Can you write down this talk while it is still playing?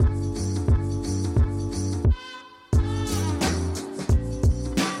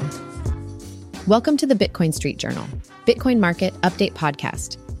Welcome to the Bitcoin Street Journal, Bitcoin Market Update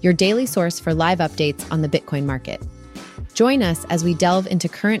Podcast, your daily source for live updates on the Bitcoin market. Join us as we delve into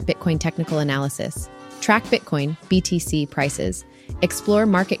current Bitcoin technical analysis, track Bitcoin, BTC prices, explore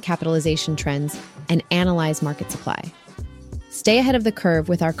market capitalization trends, and analyze market supply. Stay ahead of the curve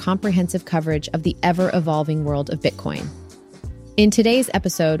with our comprehensive coverage of the ever-evolving world of Bitcoin. In today's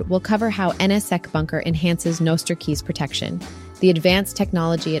episode, we'll cover how NSSEC Bunker enhances Nostr keys protection, the advanced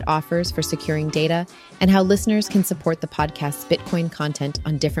technology it offers for securing data, and how listeners can support the podcast's Bitcoin content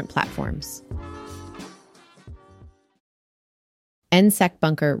on different platforms. NSSEC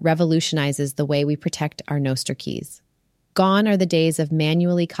Bunker revolutionizes the way we protect our Nostr keys. Gone are the days of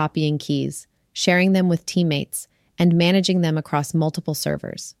manually copying keys, sharing them with teammates, and managing them across multiple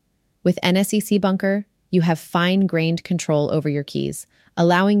servers. With NSEC Bunker, you have fine-grained control over your keys,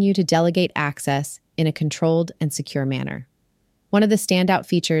 allowing you to delegate access in a controlled and secure manner. One of the standout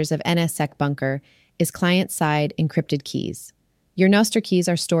features of NSSEC Bunker is client-side encrypted keys. Your Nostr keys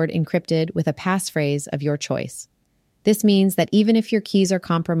are stored encrypted with a passphrase of your choice. This means that even if your keys are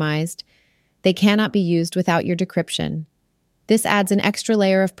compromised, they cannot be used without your decryption. This adds an extra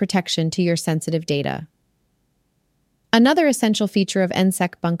layer of protection to your sensitive data. Another essential feature of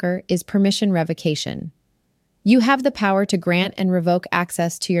NSSEC Bunker is permission revocation. You have the power to grant and revoke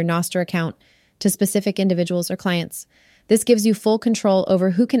access to your Nostr account to specific individuals or clients. This gives you full control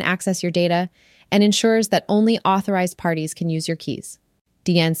over who can access your data and ensures that only authorized parties can use your keys.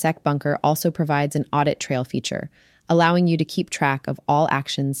 NSSEC Bunker also provides an audit trail feature, allowing you to keep track of all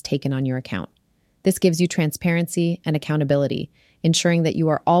actions taken on your account. This gives you transparency and accountability, ensuring that you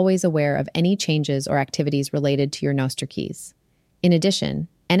are always aware of any changes or activities related to your Nostr keys. In addition,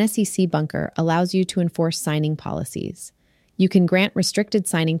 NSEC Bunker allows you to enforce signing policies. You can grant restricted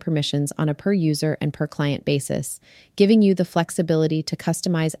signing permissions on a per-user and per-client basis, giving you the flexibility to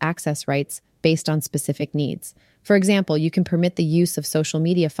customize access rights based on specific needs. For example, you can permit the use of social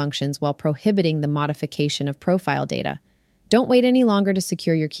media functions while prohibiting the modification of profile data. Don't wait any longer to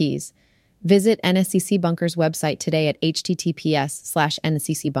secure your keys. Visit NSEC Bunker's website today at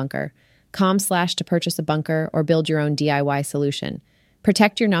https://nsscbunker.com/ to purchase a bunker or build your own DIY solution.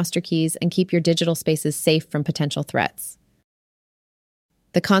 Protect your Nostr keys and keep your digital spaces safe from potential threats.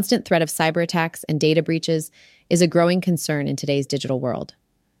 The constant threat of cyber attacks and data breaches is a growing concern in today's digital world.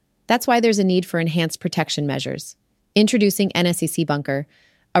 That's why there's a need for enhanced protection measures. Introducing NSEC Bunker,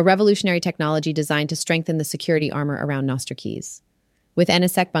 a revolutionary technology designed to strengthen the security armor around Nostr keys. With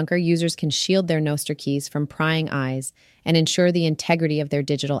NSSEC Bunker, users can shield their Nostr keys from prying eyes and ensure the integrity of their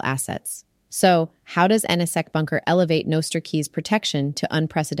digital assets. So, how does NSSEC Bunker elevate Nostr keys protection to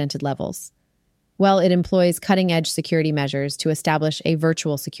unprecedented levels? Well, it employs cutting-edge security measures to establish a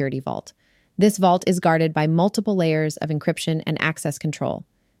virtual security vault. This vault is guarded by multiple layers of encryption and access control,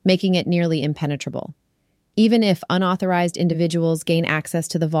 making it nearly impenetrable. Even if unauthorized individuals gain access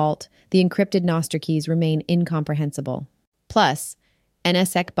to the vault, the encrypted Nostr keys remain incomprehensible. Plus,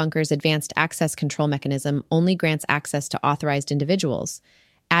 NSSEC Bunker's advanced access control mechanism only grants access to authorized individuals,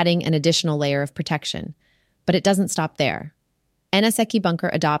 adding an additional layer of protection. But it doesn't stop there. NSSEC Bunker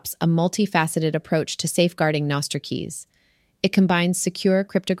adopts a multifaceted approach to safeguarding Nostr keys. It combines secure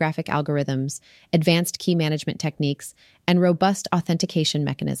cryptographic algorithms, advanced key management techniques, and robust authentication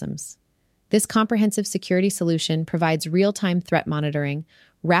mechanisms. This comprehensive security solution provides real-time threat monitoring,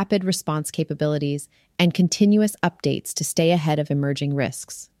 rapid response capabilities, and continuous updates to stay ahead of emerging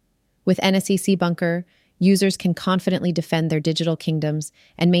risks. With NSEC Bunker, users can confidently defend their digital kingdoms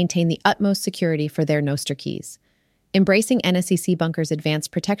and maintain the utmost security for their Nostr keys. Embracing NSEC Bunker's advanced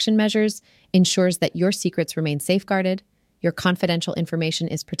protection measures ensures that your secrets remain safeguarded, your confidential information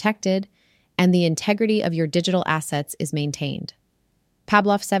is protected, and the integrity of your digital assets is maintained.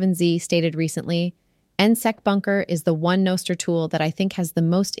 Pavlov7z stated recently, NSSEC Bunker is the one Nostr tool that I think has the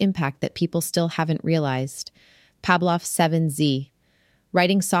most impact that people still haven't realized. Pavlov7z,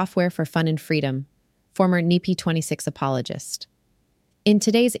 writing software for fun and freedom, former NEP26 apologist. In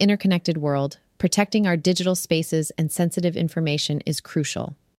today's interconnected world, protecting our digital spaces and sensitive information is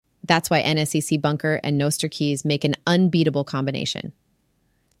crucial. That's why NSEC Bunker and Nostr keys make an unbeatable combination.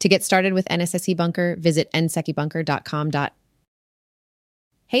 To get started with NSEC Bunker, visit nssecbunker.com.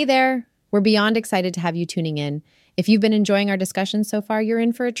 Hey there! We're beyond excited to have you tuning in. If you've been enjoying our discussion so far, you're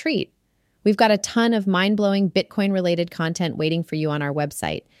in for a treat. We've got a ton of mind-blowing Bitcoin-related content waiting for you on our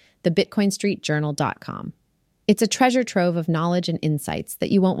website, thebitcoinstreetjournal.com. It's a treasure trove of knowledge and insights that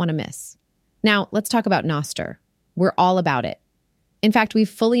you won't want to miss. Now, let's talk about Nostr. We're all about it. In fact, we've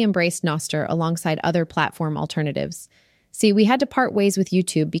fully embraced Nostr alongside other platform alternatives. See, we had to part ways with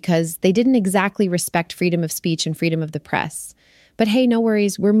YouTube because they didn't exactly respect freedom of speech and freedom of the press. But hey, no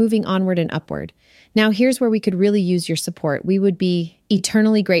worries, we're moving onward and upward. Now, here's where we could really use your support. We would be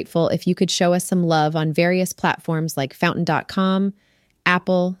eternally grateful if you could show us some love on various platforms like fountain.com,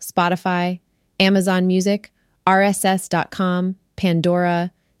 Apple, Spotify, Amazon Music, RSS.com,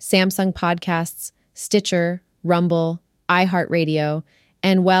 Pandora, Samsung Podcasts, Stitcher, Rumble, iHeartRadio,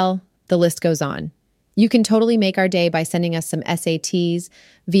 and well, the list goes on. You can totally make our day by sending us some SATs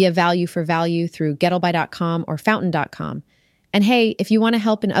via Value for Value through gettleby.com or fountain.com. And hey, if you want to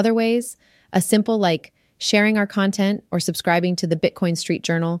help in other ways, a simple like sharing our content or subscribing to the Bitcoin Street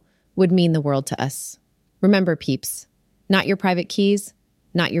Journal would mean the world to us. Remember, peeps, not your private keys,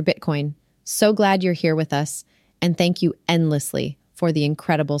 not your Bitcoin. So glad you're here with us, and thank you endlessly for the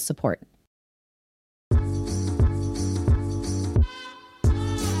incredible support.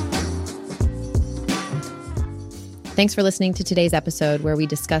 Thanks for listening to today's episode where we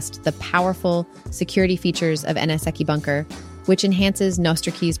discussed the powerful security features of NSSecI Bunker, which enhances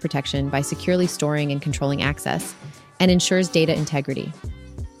NostraKey's protection by securely storing and controlling access and ensures data integrity.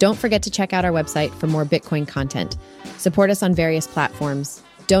 Don't forget to check out our website for more Bitcoin content. Support us on various platforms,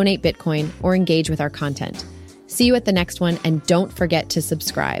 donate Bitcoin, or engage with our content. See you at the next one, and don't forget to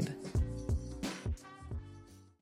subscribe.